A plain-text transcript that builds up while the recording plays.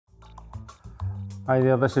Hi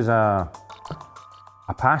there, this is a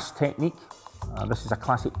pass technique. This is a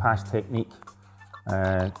classic pass technique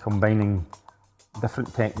combining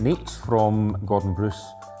different techniques from Gordon Bruce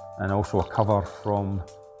and also a cover from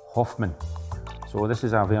Hoffman. So this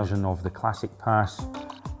is a version of the classic pass.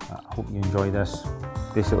 I hope you enjoy this.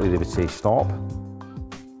 Basically they would say stop.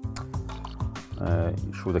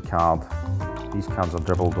 You show the card. These cards are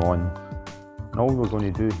dribbled on. And all we're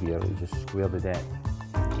going to do here is just square the deck.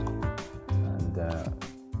 And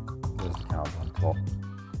there's the cards on top.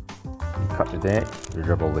 You cut the deck, you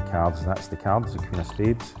dribble the cards. That's the cards, the Queen of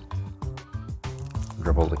Spades.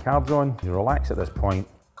 Dribble the cards on, you relax at this point,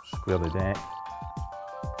 square the deck.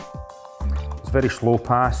 It's a very slow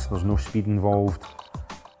pass, there's no speed involved.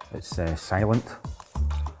 It's silent.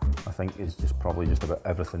 I think it's just probably just about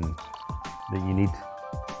everything that you need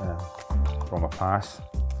from a pass.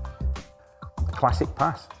 A classic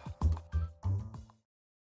pass.